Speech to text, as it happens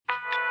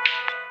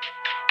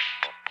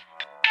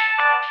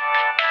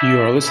You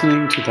are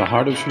listening to the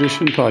Heart of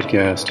Tradition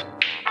podcast.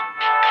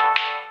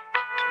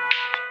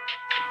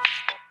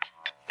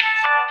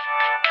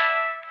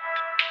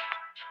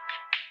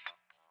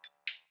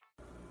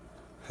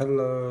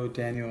 Hello,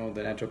 Daniel,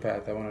 the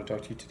naturopath. I want to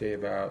talk to you today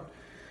about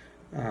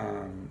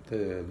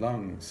the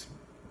lungs.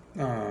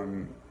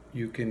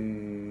 You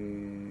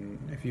can,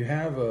 if you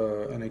have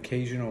an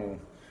occasional,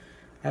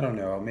 I don't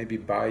know, maybe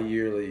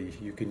bi-yearly,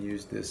 you can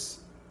use this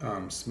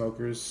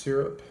smoker's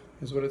syrup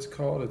is what it's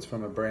called. It's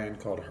from a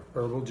brand called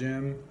Herbal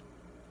Gym.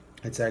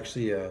 It's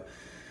actually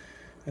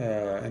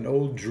an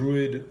old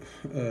Druid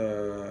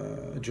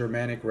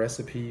Germanic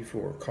recipe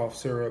for cough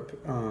syrup,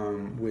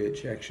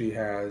 which actually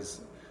has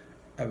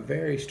a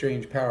very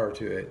strange power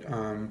to it.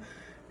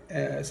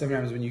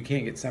 Sometimes when you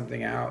can't get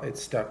something out,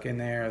 it's stuck in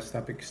there,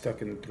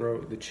 stuck in the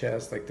throat, the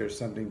chest, like there's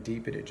something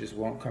deep in it, just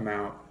won't come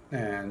out.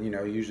 And,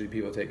 usually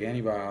people take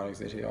antibiotics,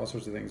 they take all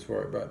sorts of things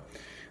for it. But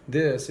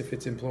this, if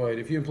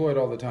you employ it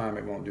all the time,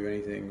 it won't do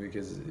anything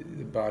because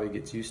the body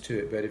gets used to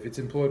it. But if it's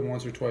employed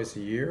once or twice a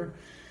year,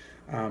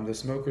 the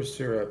smoker's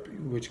syrup,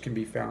 which can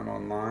be found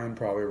online,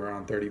 probably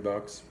around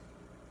 $30,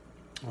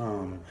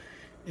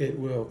 it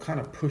will kind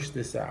of push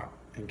this out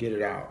and get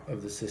it out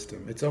of the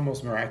system. It's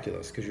almost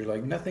miraculous because you're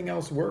like, nothing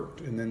else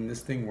worked, and then this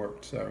thing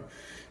worked. So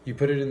you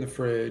put it in the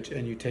fridge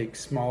and you take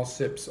small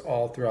sips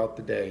all throughout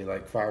the day,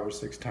 like 5 or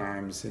 6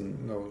 times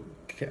in little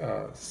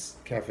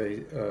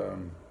cafe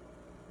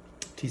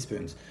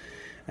teaspoons.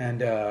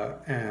 And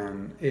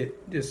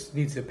it just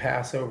needs to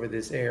pass over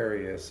this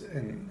area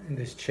and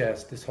this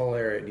chest, this whole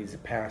area. It needs to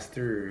pass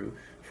through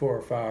 4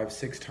 or 5,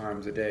 6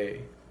 times a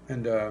day.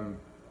 And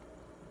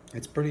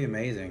it's pretty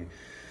amazing.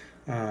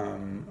 I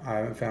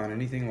haven't found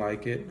anything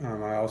like it.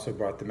 I also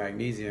brought the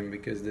magnesium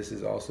because this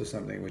is also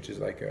something which is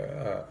like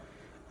a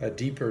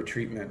deeper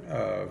treatment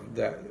of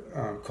that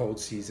cold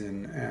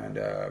season, and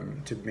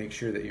to make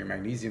sure that your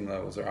magnesium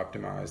levels are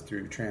optimized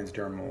through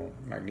transdermal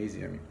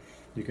magnesium.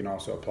 You can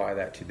also apply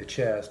that to the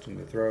chest and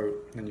the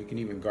throat, and you can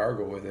even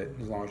gargle with it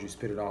as long as you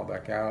spit it all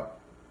back out.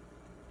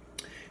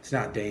 It's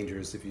not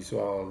dangerous if you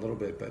swallow a little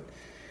bit, but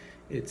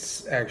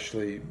it's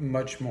actually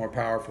much more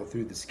powerful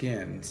through the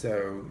skin,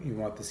 so you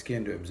want the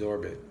skin to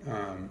absorb it,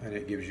 and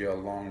it gives you a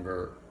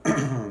longer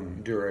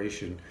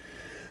duration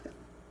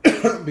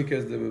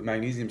because the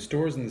magnesium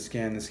stores in the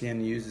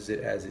skin uses it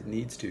as it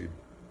needs to.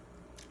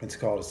 It's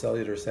called a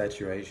cellular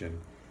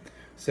saturation.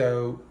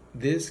 So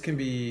this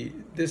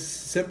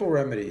simple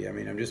remedy,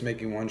 I'm just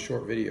making one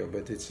short video,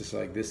 but it's just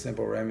like this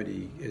simple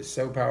remedy is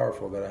so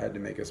powerful that I had to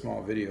make a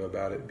small video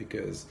about it,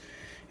 because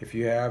if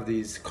you have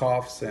these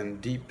coughs and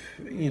deep,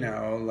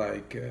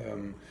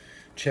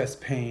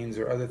 chest pains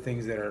or other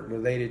things that are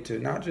related to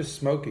not just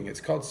smoking, it's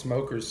called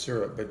smoker's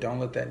syrup, but don't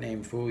let that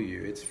name fool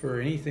you. It's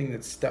for anything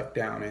that's stuck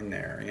down in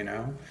there,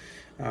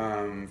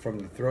 from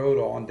the throat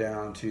on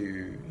down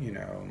to,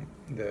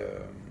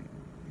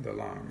 the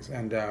lungs.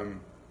 And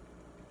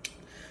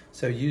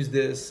so use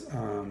this,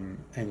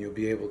 and you'll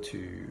be able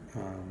to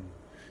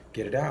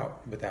get it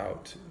out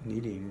without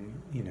needing,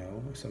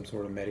 some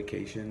sort of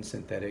medication,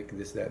 synthetic,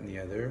 this, that, and the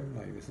other.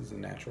 Like, this is a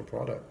natural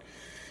product.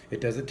 It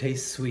doesn't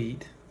taste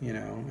sweet,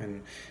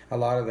 and a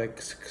lot of the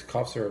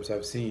cough syrups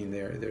I've seen, they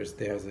have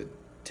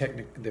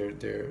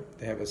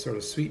a sort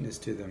of sweetness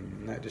to them,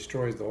 and that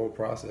destroys the whole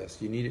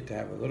process. You need it to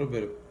have a little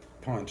bit of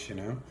punch,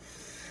 and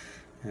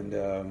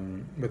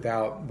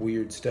without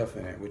weird stuff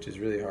in it, which is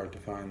really hard to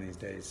find these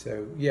days.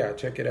 So yeah,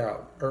 check it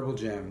out, Herbal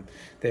Gym.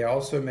 They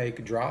also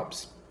make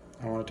drops.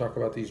 I want to talk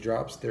about these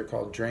drops. They're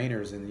called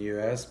drainers in the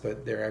US,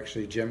 but they're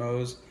actually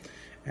gemmos,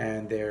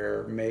 and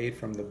they're made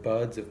from the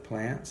buds of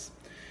plants.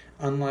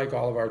 Unlike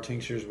all of our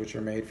tinctures, which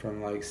are made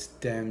from like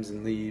stems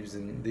and leaves,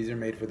 and these are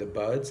made for the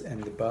buds,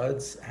 and the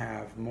buds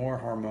have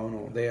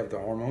they have the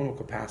hormonal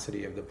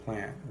capacity of the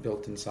plant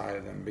built inside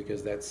of them,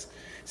 because it's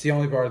the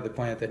only part of the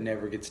plant that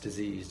never gets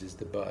diseased is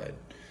the bud.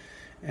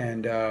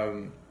 And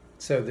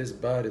so this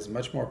bud is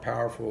much more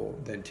powerful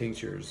than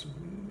tinctures,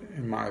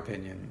 in my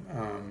opinion,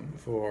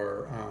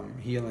 for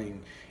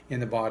healing in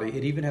the body.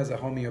 It even has a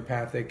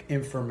homeopathic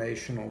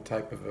informational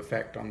type of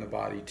effect on the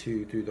body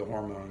too, through the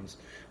hormones,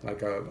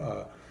 like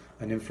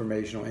an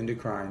informational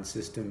endocrine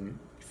system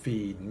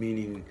feed,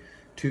 meaning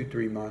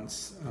 2-3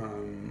 months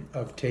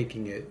of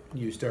taking it,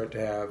 you start to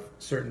have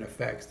certain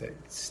effects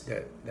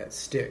that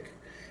stick,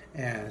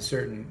 and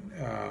certain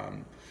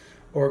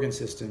organ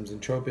systems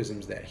and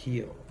tropisms that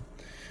heal.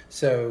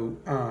 So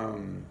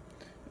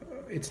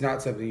it's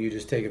not something you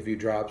just take a few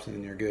drops and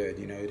then you're good.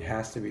 It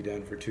has to be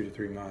done for 2 to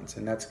 3 months,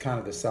 and that's kind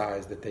of the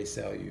size that they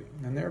sell you.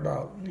 And they're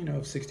about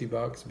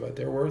 $60, but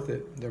they're worth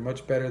it. They're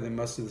much better than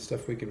most of the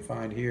stuff we can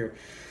find here.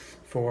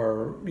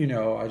 For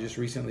I just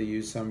recently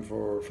used some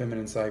for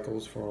feminine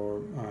cycles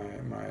for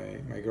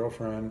my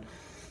girlfriend,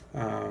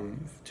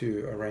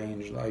 to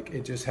arrange, like,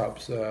 it just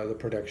helps the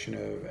production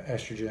of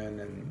estrogen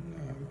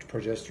and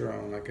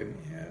progesterone, like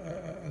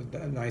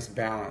a nice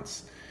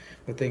balance.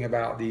 The thing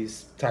about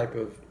these type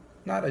of,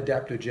 not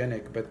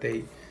adaptogenic, but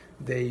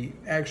they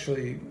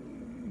actually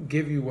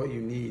give you what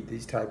you need.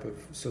 These type of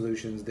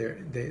solutions,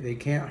 they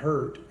can't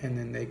hurt, and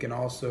then they can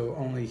also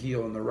only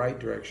heal in the right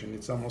direction.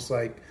 It's almost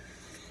like,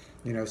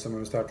 someone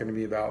was talking to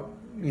me about,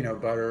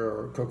 butter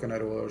or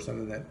coconut oil or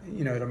something that,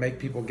 it'll make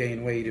people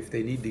gain weight if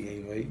they need to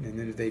gain weight. And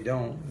then if they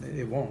don't,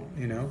 it won't,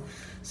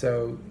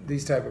 So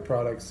these type of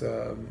products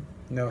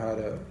know how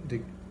to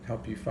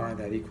help you find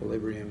that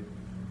equilibrium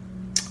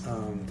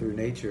through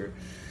nature.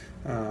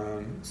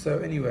 So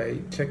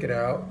anyway, check it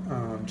out.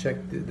 Check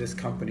this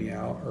company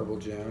out, Herbal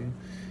Gem,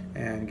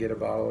 and get a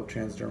bottle of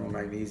transdermal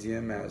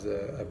magnesium as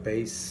a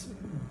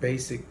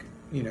basic,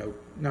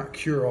 not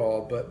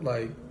cure-all, but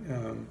like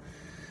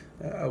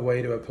a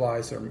way to apply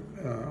some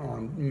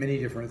on many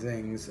different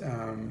things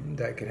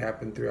that could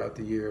happen throughout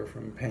the year,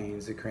 from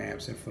pains to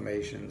cramps,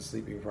 inflammation,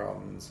 sleeping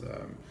problems,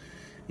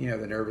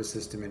 the nervous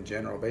system in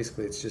general.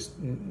 Basically, it's just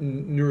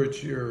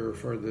nourishment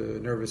for the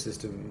nervous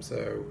system.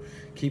 So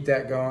keep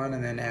that going,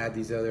 and then add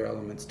these other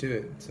elements to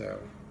it. So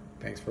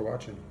thanks for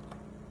watching.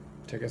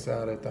 Check us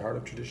out at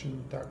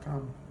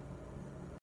theheartoftradition.com.